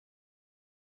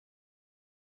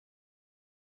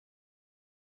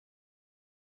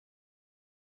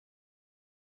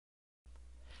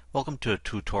Welcome to a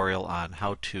tutorial on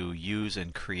how to use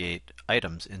and create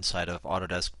items inside of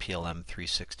Autodesk PLM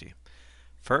 360.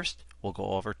 First, we'll go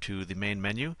over to the main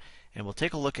menu and we'll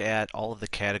take a look at all of the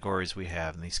categories we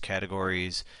have. And these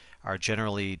categories are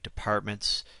generally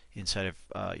departments inside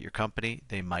of your company.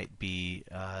 They might be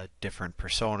different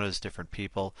personas, different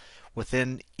people.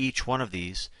 Within each one of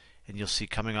these, and you'll see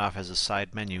coming off as a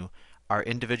side menu, are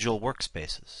individual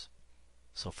workspaces.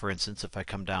 So for instance, if I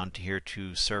come down to here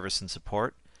to Service and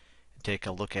Support, take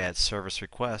a look at Service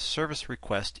Request. Service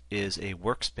Request is a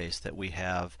workspace that we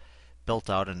have built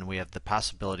out, and we have the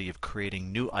possibility of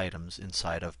creating new items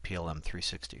inside of PLM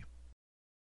 360.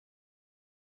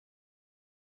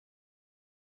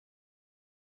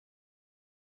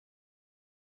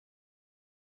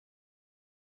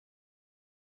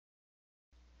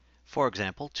 For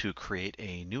example, to create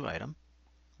a new item,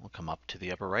 we'll come up to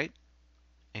the upper right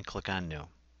and click on New.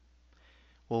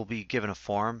 We'll be given a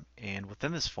form, and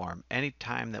within this form, any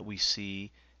time that we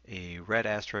see a red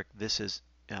asterisk, this is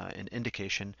an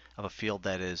indication of a field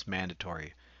that is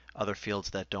mandatory. Other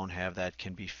fields that don't have that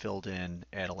can be filled in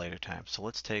at a later time. So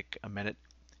let's take a minute,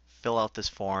 fill out this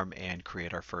form, and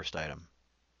create our first item.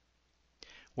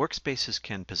 Workspaces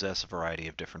can possess a variety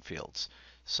of different fields.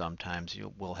 Sometimes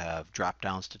you will have drop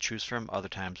downs to choose from, other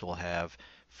times we'll have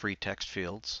free text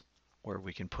fields where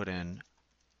we can put in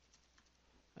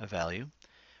a value.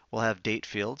 We'll have date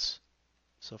fields.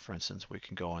 So for instance, we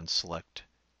can go and select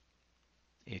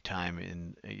a time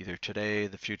in either today,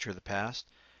 the future, the past.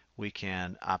 We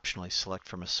can optionally select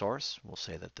from a source. We'll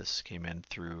say that this came in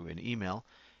through an email,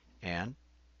 and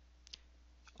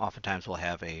oftentimes we'll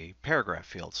have a paragraph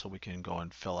field, so we can go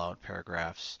and fill out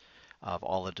paragraphs of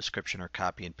all the description or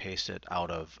copy and paste it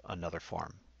out of another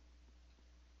form.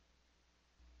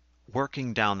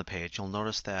 Working down the page, you'll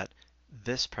notice that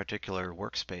this particular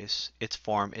workspace, its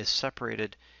form is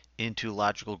separated into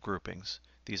logical groupings.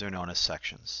 These are known as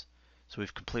sections. So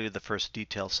we've completed the first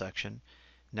detail section.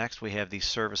 Next we have the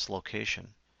service location,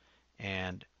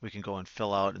 and we can go and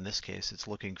fill out, in this case it's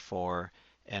looking for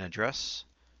an address,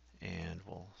 and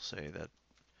we'll say that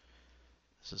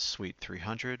this is Suite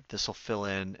 300. This will fill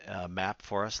in a map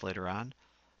for us later on.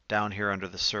 Down here under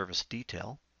the service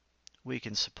detail, we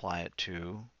can supply it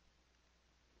to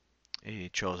a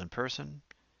chosen person,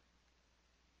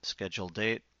 schedule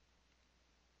date,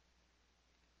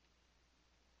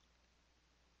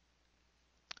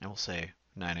 and we'll say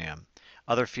 9 a.m.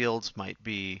 Other fields might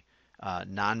be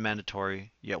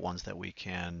non-mandatory, yet ones that we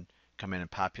can come in and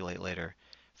populate later.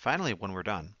 Finally, when we're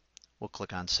done, we'll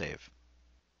click on Save.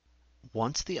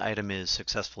 Once the item is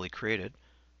successfully created,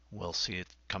 we'll see it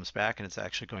comes back and it's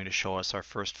actually going to show us our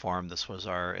first form. This was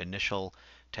our initial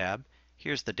tab.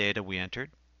 Here's the data we entered.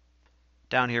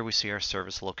 Down here we see our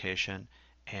service location,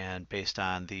 and based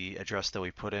on the address that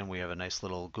we put in, we have a nice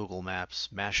little Google Maps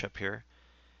mashup here.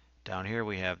 Down here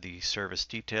we have the service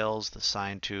details, the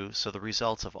sign to, so the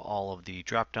results of all of the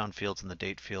drop-down fields and the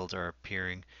date fields are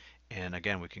appearing, and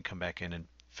again we can come back in and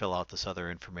fill out this other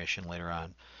information later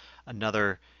on.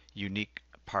 Another unique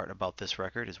part about this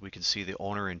record is we can see the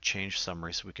owner and change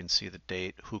summary, so we can see the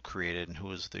date, who created, and who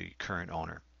is the current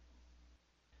owner.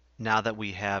 Now that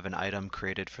we have an item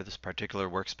created for this particular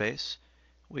workspace,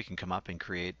 we can come up and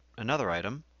create another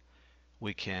item.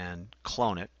 We can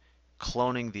clone it.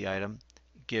 Cloning the item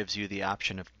gives you the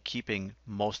option of keeping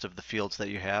most of the fields that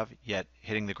you have, yet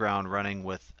hitting the ground running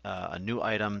with a new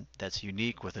item that's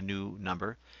unique with a new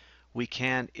number. We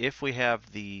can, if we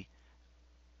have the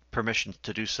permission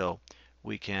to do so,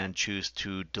 we can choose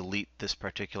to delete this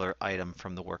particular item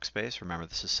from the workspace. Remember,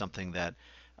 this is something that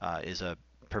is a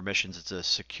permissions, it's a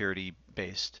security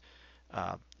based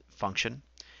function,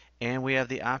 and we have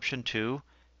the option to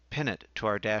pin it to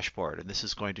our dashboard, and this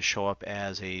is going to show up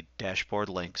as a dashboard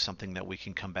link, something that we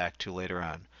can come back to later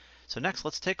on. So next,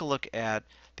 let's take a look at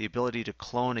the ability to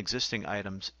clone existing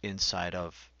items inside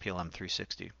of PLM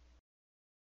 360.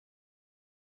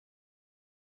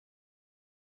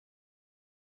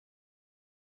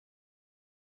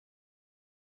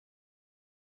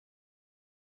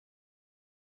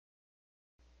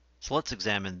 So let's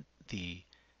examine the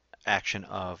action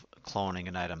of cloning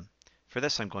an item. For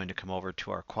this, I'm going to come over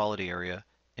to our quality area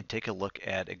and take a look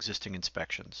at existing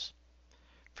inspections.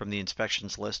 From the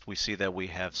inspections list, we see that we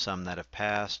have some that have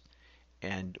passed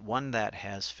and one that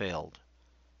has failed.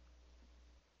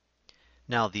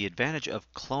 Now, the advantage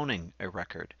of cloning a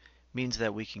record means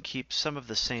that we can keep some of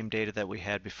the same data that we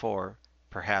had before.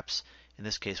 Perhaps in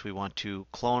this case we want to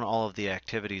clone all of the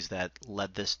activities that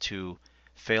led this to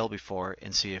fail before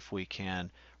and see if we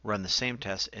can run the same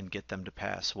tests and get them to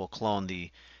pass. We'll clone the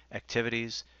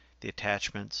activities, the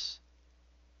attachments,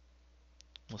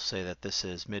 We'll say that this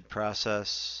is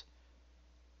mid-process,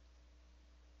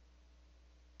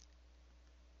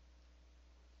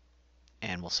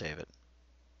 and we'll save it.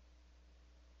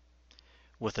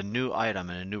 With a new item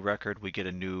and a new record, we get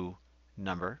a new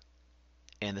number,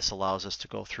 and this allows us to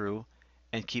go through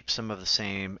and keep some of the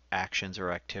same actions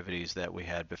or activities that we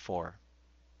had before.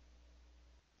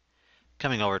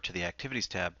 Coming over to the Activities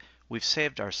tab, we've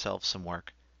saved ourselves some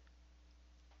work,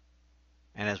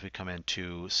 and as we come in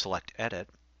to select Edit,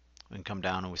 we can come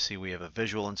down and we see we have a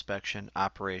visual inspection,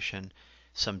 operation,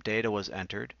 some data was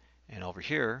entered, and over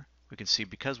here we can see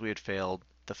because we had failed,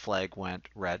 the flag went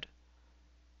red.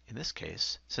 In this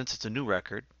case, since it's a new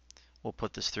record, we'll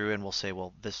put this through and we'll say,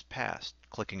 well, this passed.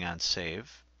 Clicking on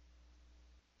Save,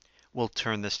 we'll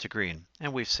turn this to green,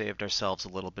 and we've saved ourselves a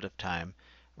little bit of time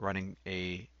running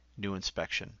a new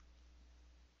inspection.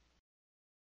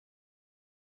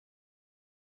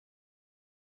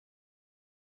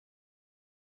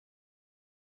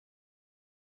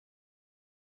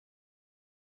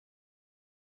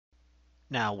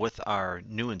 Now with our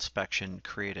new inspection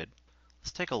created,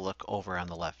 let's take a look over on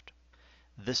the left.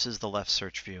 This is the left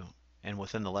search view, and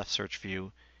within the left search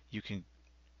view you can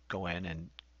go in and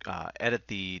edit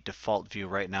the default view.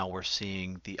 Right now we're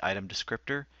seeing the item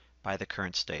descriptor by the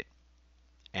current state,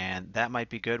 and that might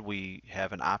be good. We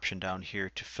have an option down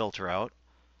here to filter out,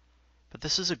 but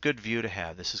this is a good view to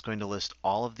have. This is going to list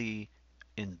all of the,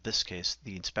 in this case,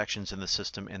 the inspections in the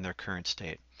system in their current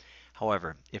state.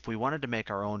 However, if we wanted to make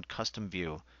our own custom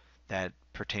view that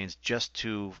pertains just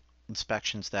to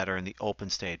inspections that are in the open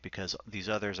state because these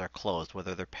others are closed,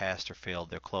 whether they're passed or failed,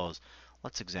 they're closed,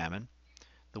 let's examine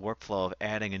the workflow of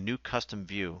adding a new custom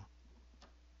view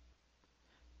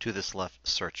to this left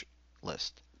search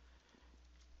list.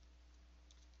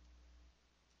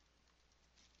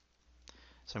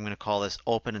 So I'm going to call this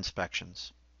Open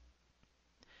Inspections.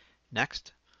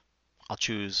 Next, I'll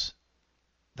choose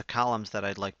the columns that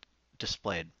I'd like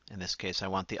displayed. In this case, I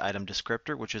want the item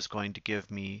descriptor, which is going to give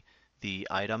me the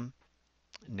item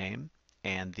name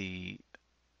and the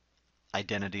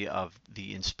identity of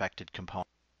the inspected component.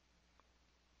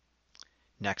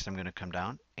 Next, I'm going to come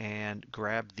down and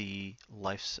grab the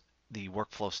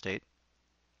workflow state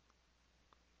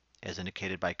as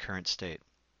indicated by current state.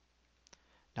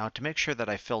 Now, to make sure that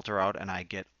I filter out and I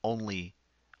get only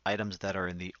items that are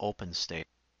in the open state,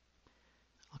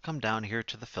 I'll come down here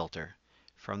to the filter.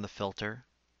 From the filter,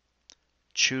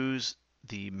 choose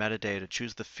the metadata,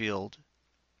 choose the field.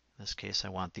 In this case, I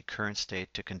want the current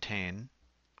state to contain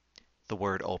the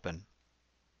word open.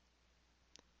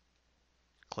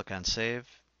 Click on Save,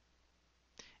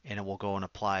 and it will go and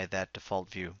apply that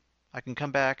default view. I can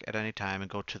come back at any time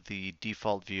and go to the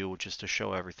default view, which is to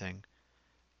show everything.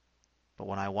 But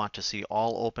when I want to see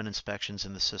all open inspections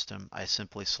in the system, I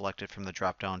simply select it from the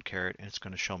drop-down caret, and it's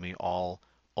going to show me all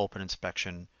open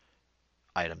inspection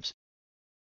items